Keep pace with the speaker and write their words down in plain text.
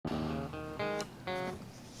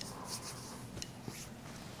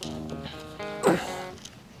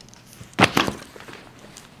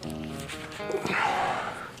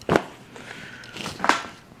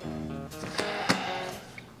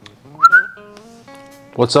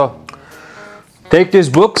What's up? Take these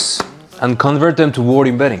books and convert them to word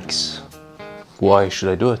embeddings. Why should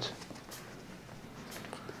I do it?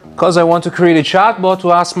 Because I want to create a chatbot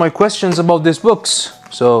to ask my questions about these books.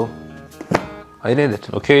 So I did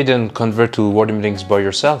it. Okay, then convert to word embeddings by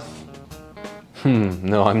yourself.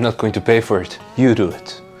 No, I'm not going to pay for it. You do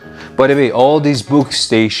it. By the way, all these books,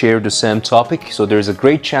 they share the same topic, so there's a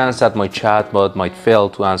great chance that my chatbot might fail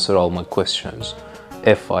to answer all my questions.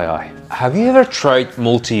 FYI. Have you ever tried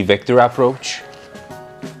MultiVector approach?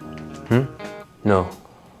 No.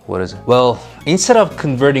 What is it? Well, instead of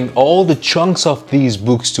converting all the chunks of these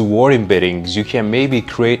books to word embeddings, you can maybe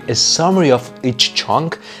create a summary of each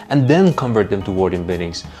chunk and then convert them to word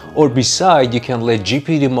embeddings. Or besides, you can let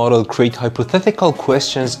GPT model create hypothetical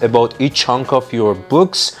questions about each chunk of your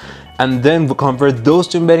books and then convert those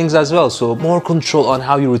to embeddings as well. So more control on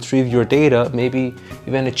how you retrieve your data, maybe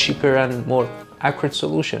even a cheaper and more accurate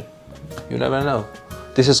solution. You never know.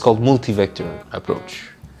 This is called MultiVector approach.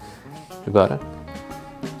 You got it?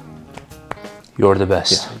 You're the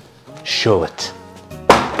best. Yeah. Show it.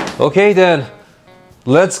 Okay then,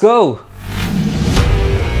 let's go.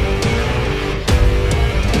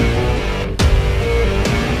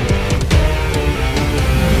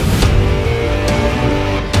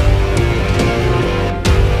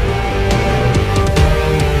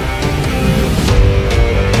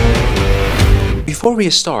 Before we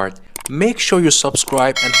start, make sure you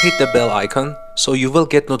subscribe and hit the bell icon so you will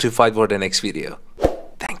get notified for the next video.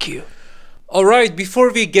 Thank you. Alright,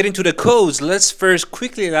 before we get into the codes, let's first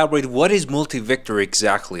quickly elaborate what is MultiVector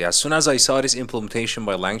exactly. As soon as I saw this implementation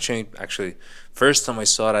by LangChain, actually first time I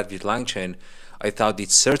saw that with LangChain, I thought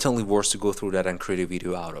it's certainly worth to go through that and create a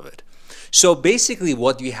video out of it. So basically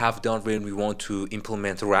what we have done when we want to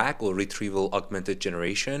implement RAG or Retrieval Augmented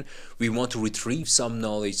Generation, we want to retrieve some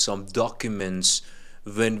knowledge, some documents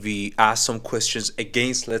when we ask some questions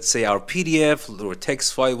against, let's say, our PDF or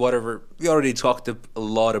text file, whatever. We already talked a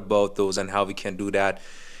lot about those and how we can do that.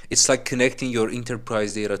 It's like connecting your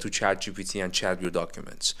enterprise data to ChatGPT and chat your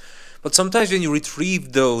documents. But sometimes when you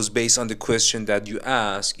retrieve those based on the question that you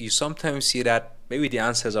ask, you sometimes see that maybe the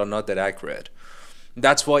answers are not that accurate.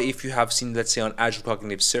 That's why if you have seen, let's say, on Azure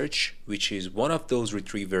Cognitive Search, which is one of those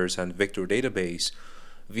retrievers and vector database,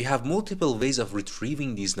 we have multiple ways of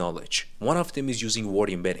retrieving this knowledge. One of them is using word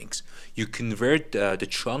embeddings. You convert the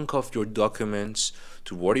chunk of your documents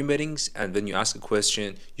to word embeddings, and when you ask a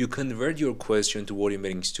question, you convert your question to word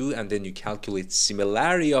embeddings too, and then you calculate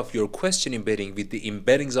similarity of your question embedding with the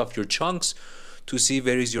embeddings of your chunks to see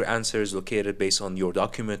where is your answers located based on your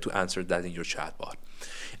document to answer that in your chatbot.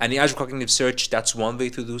 And in Azure Cognitive Search, that's one way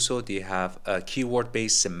to do so. They have a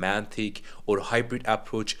keyword-based, semantic, or hybrid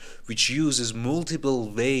approach, which uses multiple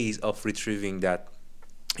ways of retrieving that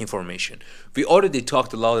information. We already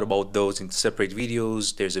talked a lot about those in separate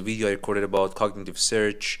videos. There's a video I recorded about Cognitive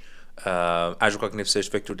Search, Azure Cognitive Search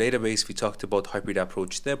Vector Database. We talked about hybrid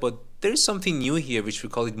approach there, but there is something new here, which we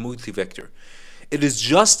call it MultiVector. It is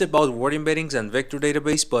just about word embeddings and vector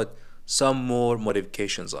database, but some more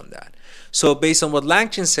modifications on that. So based on what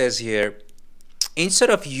LangChain says here, instead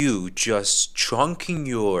of you just chunking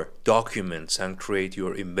your documents and create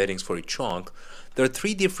your embeddings for a chunk, there are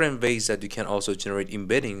three different ways that you can also generate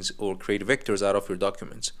embeddings or create vectors out of your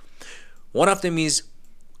documents. One of them is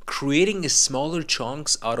creating smaller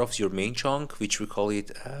chunks out of your main chunk, which we call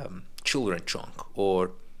it children chunk,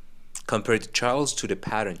 or compare the childs to the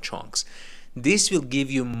parent chunks. This will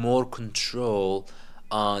give you more control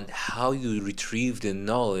on how you retrieve the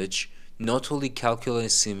knowledge, not only calculating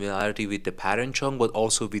similarity with the parent chunk, but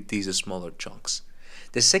also with these smaller chunks.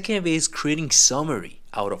 The second way is creating summary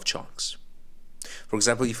out of chunks. For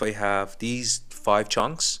example, if I have these 5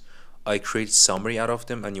 chunks, I create summary out of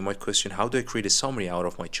them, and you might question, how do I create a summary out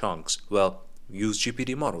of my chunks? Well, use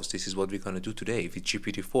GPT models. This is what we're going to do today. With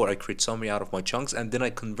GPT-4, I create summary out of my chunks, and then I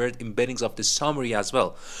convert embeddings of the summary as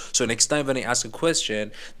well. So next time when I ask a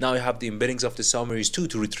question, now I have the embeddings of the summaries too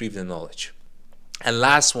to retrieve the knowledge. And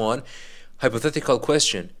last one, hypothetical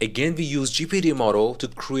question. Again, we use GPT model to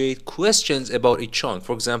create questions about a chunk.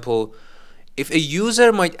 For example, if a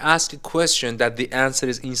user might ask a question that the answer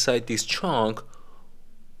is inside this chunk,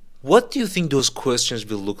 what do you think those questions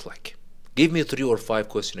will look like? Give me 3 or 5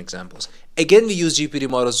 question examples. Again, we use GPT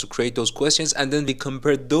models to create those questions, and then we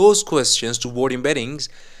compare those questions to word embeddings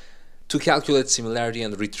to calculate similarity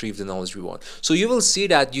and retrieve the knowledge we want. So you will see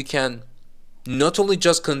that you can not only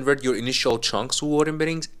just convert your initial chunks to word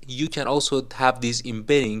embeddings, you can also have these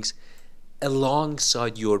embeddings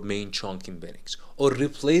alongside your main chunk embeddings, or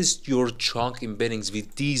replace your chunk embeddings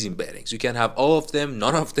with these embeddings. You can have all of them,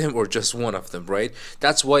 none of them, or just one of them, right?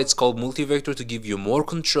 That's why it's called MultiVector, to give you more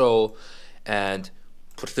control and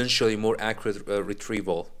potentially more accurate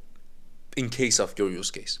retrieval in case of your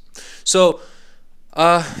use case. So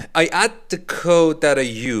I add the code that I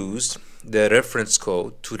used, the reference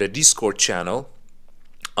code, to the Discord channel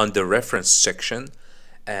on the reference section,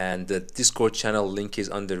 and the Discord channel link is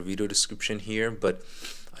under video description here, but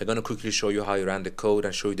I'm gonna quickly show you how I ran the code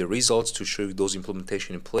and show you the results to show you those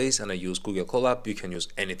implementation in place. And I use Google Colab. You can use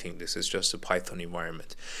anything. This is just a Python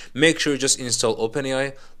environment. Make sure you just install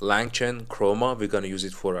OpenAI, LangChain, Chroma. We're gonna use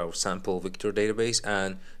it for our sample vector database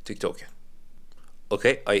and TikToken.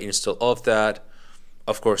 Okay, I installed all of that.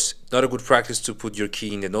 Of course, not a good practice to put your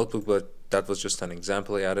key in the notebook, but that was just an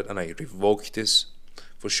example I added, and I revoked this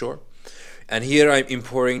for sure. And here I'm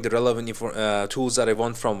importing the relevant tools that I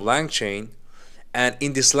want from LangChain. And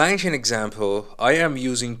in this LangChain example, I am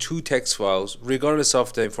using 2 text files regardless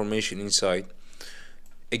of the information inside.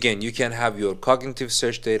 Again, you can have your cognitive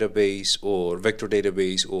search database or vector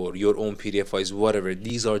database or your own PDF files, whatever.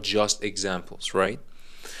 These are just examples, right?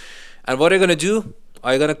 And what I'm gonna do,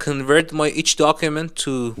 I'm gonna convert my each document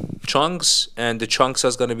to chunks, and the chunks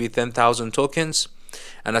is gonna be 10,000 tokens.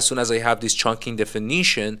 And as soon as I have this chunking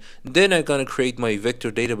definition, then I'm gonna create my vector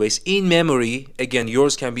database in memory. Again,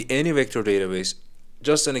 yours can be any vector database,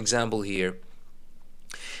 just an example here.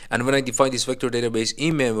 And when I define this vector database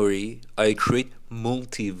in memory, I create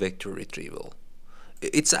MultiVector Retrieval.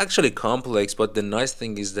 It's actually complex, but the nice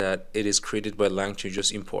thing is that it is created by LangChain.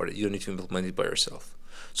 Just import it. You don't need to implement it by yourself.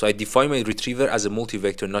 So I define my retriever as a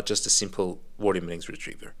multi-vector, not just a simple word embeddings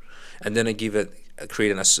retriever. And then I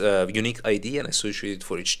create a unique ID and associate it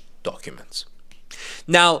for each document.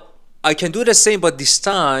 Now, I can do the same, but this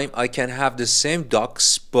time I can have the same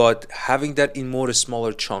docs, but having that in more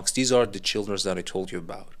smaller chunks. These are the children that I told you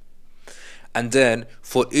about. And then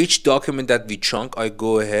for each document that we chunk, I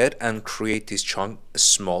go ahead and create this chunk, a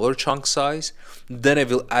smaller chunk size. Then I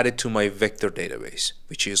will add it to my vector database,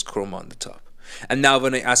 which is Chroma on the top. And now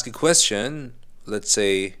when I ask a question, let's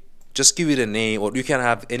say, just give it a name, or you can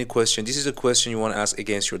have any question. This is a question you want to ask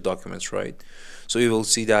against your documents, right? So you will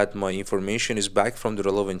see that my information is back from the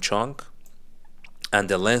relevant chunk, and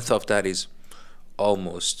the length of that is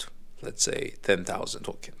almost, let's say, 10,000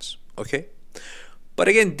 tokens, okay? But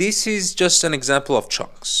again, this is just an example of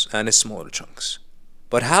chunks and smaller chunks.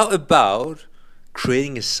 But how about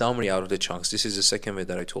creating a summary out of the chunks? This is the second way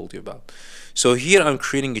that I told you about. So here I'm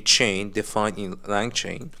creating a chain defined in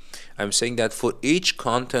LangChain. I'm saying that for each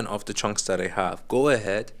content of the chunks that I have, go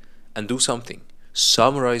ahead and do something.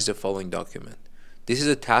 Summarize the following document. This is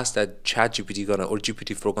a task that ChatGPT or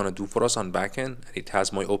GPT-4 gonna do for us on backend, and it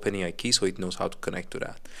has my OpenAI key, so it knows how to connect to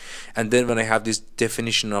that. And then when I have this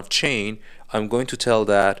definition of chain, I'm going to tell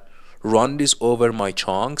that run this over my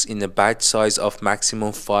chunks in a batch size of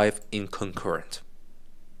maximum 5 in concurrent.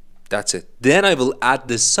 That's it. Then I will add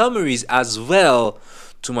the summaries as well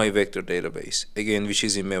to my vector database, again, which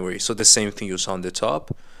is in memory. So the same thing you saw on the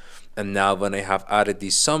top. And now when I have added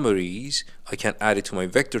these summaries, I can add it to my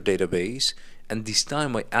vector database. And this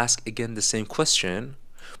time I ask again the same question,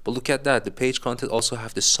 but look at that, the page content also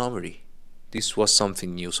have the summary. This was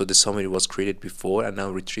something new. So the summary was created before, and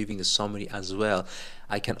now retrieving the summary as well.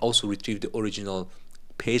 I can also retrieve the original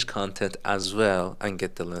page content as well and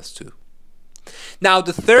get the length too. Now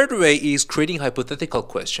the third way is creating hypothetical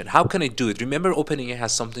question. How can I do it? Remember, OpenAI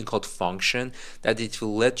has something called function that it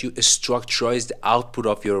will let you structurize the output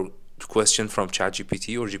of your question from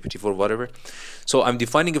ChatGPT or GPT-4, whatever. So I'm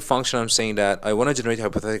defining a function. I'm saying that I want to generate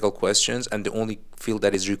hypothetical questions, and the only field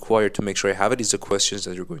that is required to make sure I have it is the questions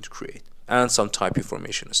that you're going to create and some type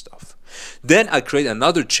information and stuff. Then I create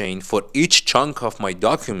another chain for each chunk of my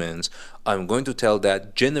documents. I'm going to tell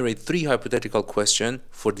that generate 3 hypothetical questions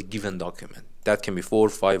for the given document. That can be 4,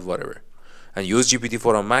 5, whatever. And use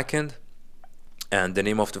GPT-4 on backend. And the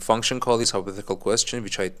name of the function call is hypothetical question,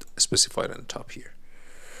 which I specified on the top here.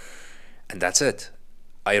 And that's it.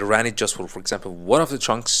 I ran it just for example, one of the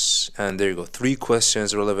chunks, and there you go. 3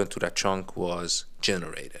 questions relevant to that chunk was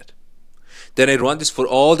generated. Then I run this for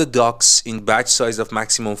all the docs in batch size of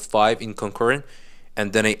maximum 5 in concurrent,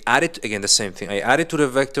 and then I add it, again, the same thing. I add it to the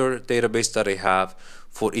vector database that I have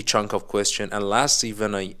for each chunk of question. And lastly,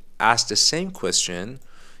 when I ask the same question,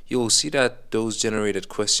 you will see that those generated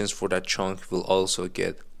questions for that chunk will also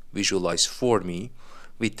get visualized for me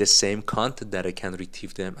with the same content that I can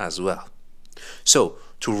retrieve them as well. So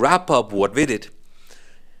to wrap up what we did,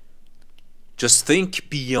 just think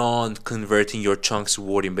beyond converting your chunks to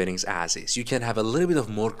word embeddings as is. You can have a little bit of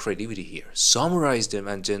more creativity here. Summarize them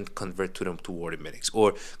and then convert them to word embeddings,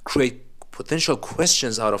 or create potential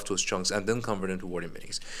questions out of those chunks and then convert them to word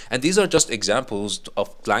embeddings. And these are just examples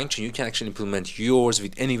of LangChain. You can actually implement yours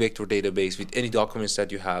with any vector database, with any documents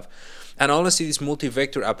that you have. And honestly, this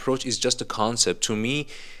multi-vector approach is just a concept. To me,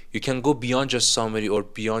 you can go beyond just summary or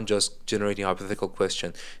beyond just generating a hypothetical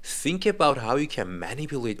question. Think about how you can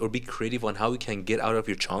manipulate or be creative on how you can get out of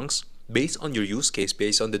your chunks based on your use case,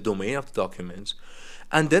 based on the domain of the documents,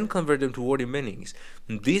 and then convert them to word embeddings.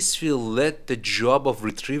 This will let the job of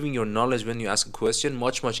retrieving your knowledge when you ask a question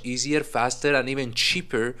much easier, faster, and even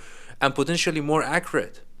cheaper, and potentially more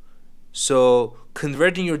accurate. So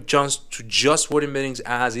converting your chunks to just word embeddings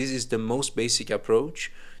as is the most basic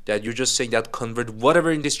approach, that you're just saying that convert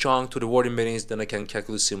whatever in this chunk to the word embeddings, then I can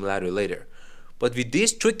calculate similarity later. But with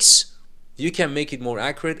these tricks, you can make it more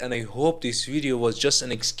accurate, and I hope this video was just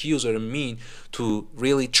an excuse or a mean to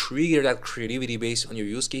really trigger that creativity based on your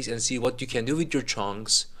use case and see what you can do with your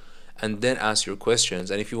chunks, and then ask your questions.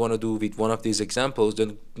 And if you want to do with one of these examples,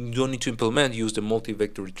 then you don't need to implement, use the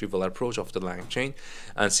multi-vector retrieval approach of the LangChain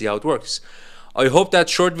and see how it works. I hope that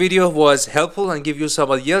short video was helpful and give you some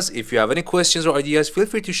ideas. If you have any questions or ideas, feel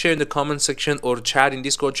free to share in the comment section or chat in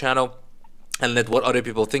Discord channel, and let what other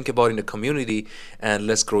people think about in the community, and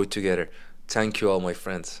let's grow it together. Thank you all, my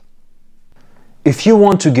friends. If you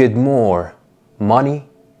want to get more money,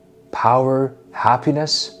 power,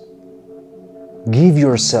 happiness, give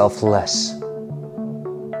yourself less.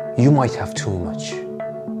 You might have too much.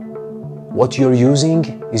 What you're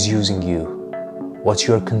using is using you. What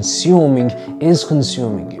you're consuming is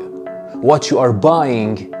consuming you. What you are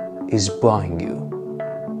buying is buying you.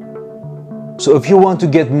 So if you want to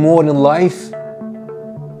get more in life,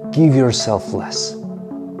 give yourself less.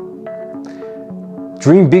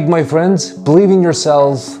 Dream big, my friends, believe in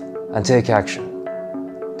yourself, and take action.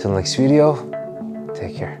 Till next video,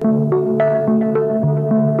 take care.